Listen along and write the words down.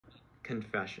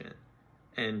confession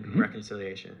and Mm-hmm.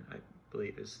 reconciliation, I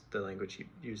believe is the language you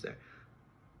use there.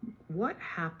 What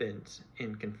happens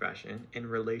in confession in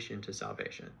relation to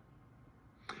salvation?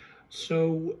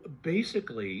 So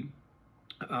basically,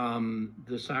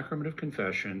 the sacrament of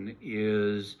confession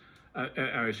is,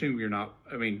 I assume you're not,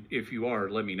 I mean, if you are,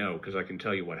 let me know, because I can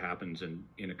tell you what happens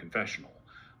in a confessional.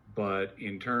 But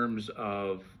in terms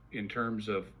of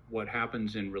what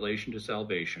happens in relation to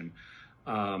salvation,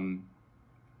 um,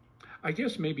 I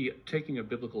guess maybe taking a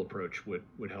biblical approach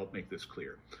would help make this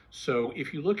clear. So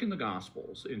if you look in the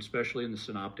Gospels, especially in the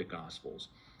Synoptic Gospels,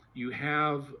 you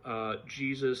have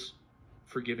Jesus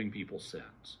forgiving people's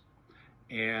sins.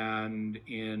 And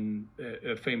in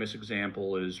a famous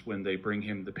example is when they bring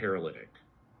him the paralytic,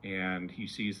 and he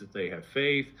sees that they have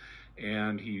faith,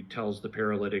 and he tells the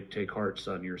paralytic, "Take heart,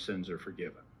 son, your sins are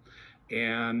forgiven."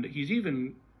 And he's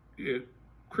even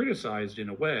criticized in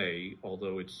a way,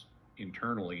 although it's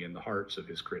internally in the hearts of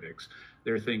his critics.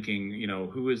 They're thinking,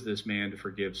 who is this man to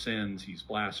forgive sins? He's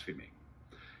blaspheming.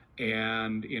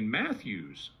 And in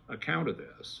Matthew's account of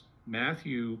this,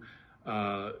 Matthew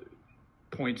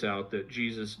points out that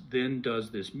Jesus then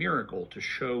does this miracle to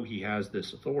show he has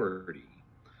this authority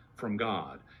from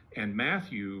God. And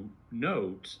Matthew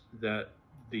notes that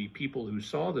the people who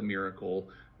saw the miracle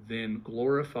then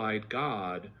glorified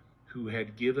God who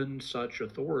had given such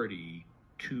authority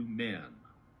to men.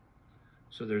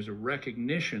 So there's a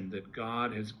recognition that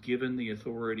God has given the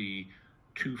authority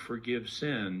to forgive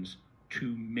sins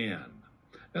to men.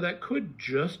 Now that could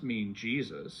just mean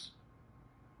Jesus,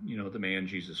 the man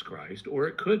Jesus Christ, or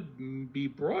it could be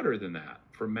broader than that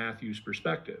from Matthew's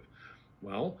perspective.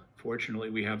 Well, fortunately,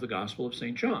 we have the Gospel of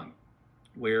St. John,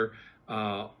 where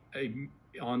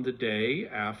on the day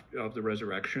of the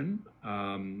resurrection,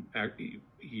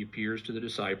 he appears to the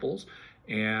disciples,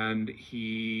 and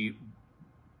he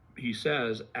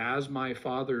says, "As my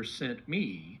Father sent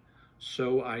me,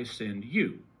 so I send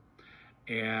you."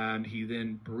 And he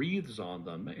then breathes on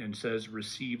them and says,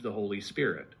 "Receive the Holy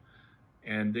Spirit."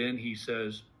 And then he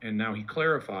says, and now he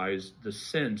clarifies the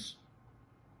sense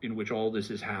in which all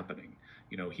this is happening.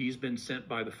 He's been sent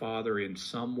by the Father in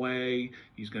some way.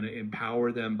 He's going to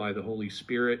empower them by the Holy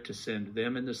Spirit to send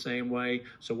them in the same way.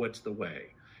 So what's the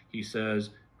way? He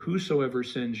says, "Whosoever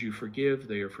sins you forgive,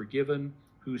 they are forgiven.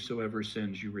 Whosoever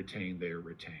sins you retain, they are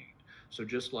retained." So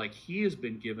just like he has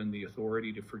been given the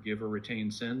authority to forgive or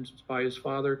retain sins by his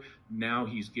Father, now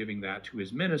he's giving that to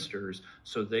his ministers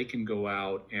so they can go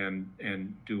out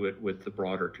and do it with the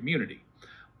broader community.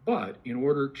 But in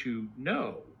order to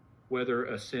know whether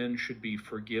a sin should be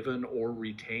forgiven or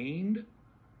retained,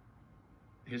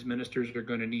 his ministers are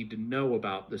going to need to know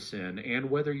about the sin and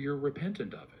whether you're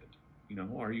repentant of it.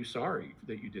 Are you sorry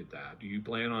that you did that? Do you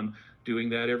plan on doing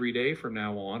that every day from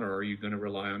now on, or are you going to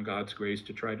rely on God's grace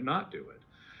to try to not do it?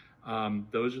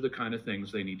 Those are the kind of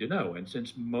things they need to know. And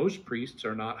since most priests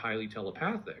are not highly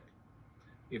telepathic,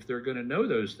 if they're going to know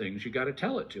those things, you got to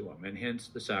tell it to them, and hence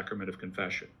the sacrament of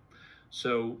confession.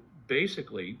 So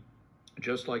basically,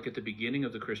 just like at the beginning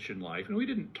of the Christian life, and we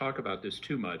didn't talk about this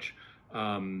too much,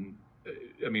 I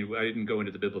didn't go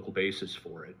into the biblical basis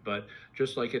for it, but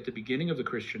just like at the beginning of the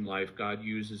Christian life, God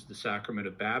uses the sacrament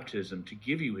of baptism to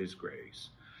give you his grace.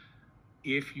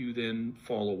 If you then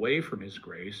fall away from his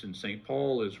grace, and St.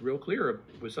 Paul is real clear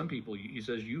with some people, he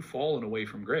says, "You've fallen away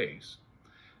from grace.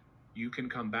 You can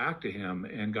come back to him,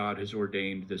 and God has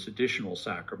ordained this additional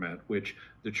sacrament," which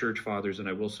the church fathers, and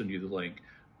I will send you the link,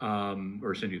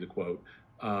 or send you the quote,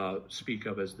 speak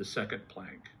of as the second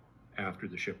plank after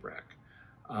the shipwreck.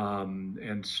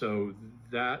 And so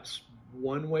that's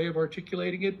one way of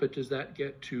articulating it, but does that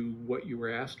get to what you were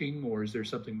asking, or is there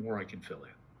something more I can fill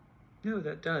in? No,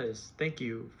 that does. Thank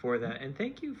you for that. And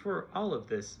thank you for all of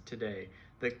this today.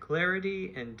 The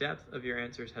clarity and depth of your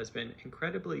answers has been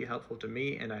incredibly helpful to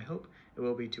me, and I hope it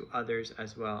will be to others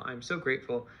as well. I'm so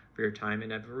grateful for your time,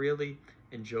 and I've really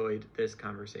enjoyed this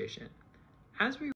conversation. As we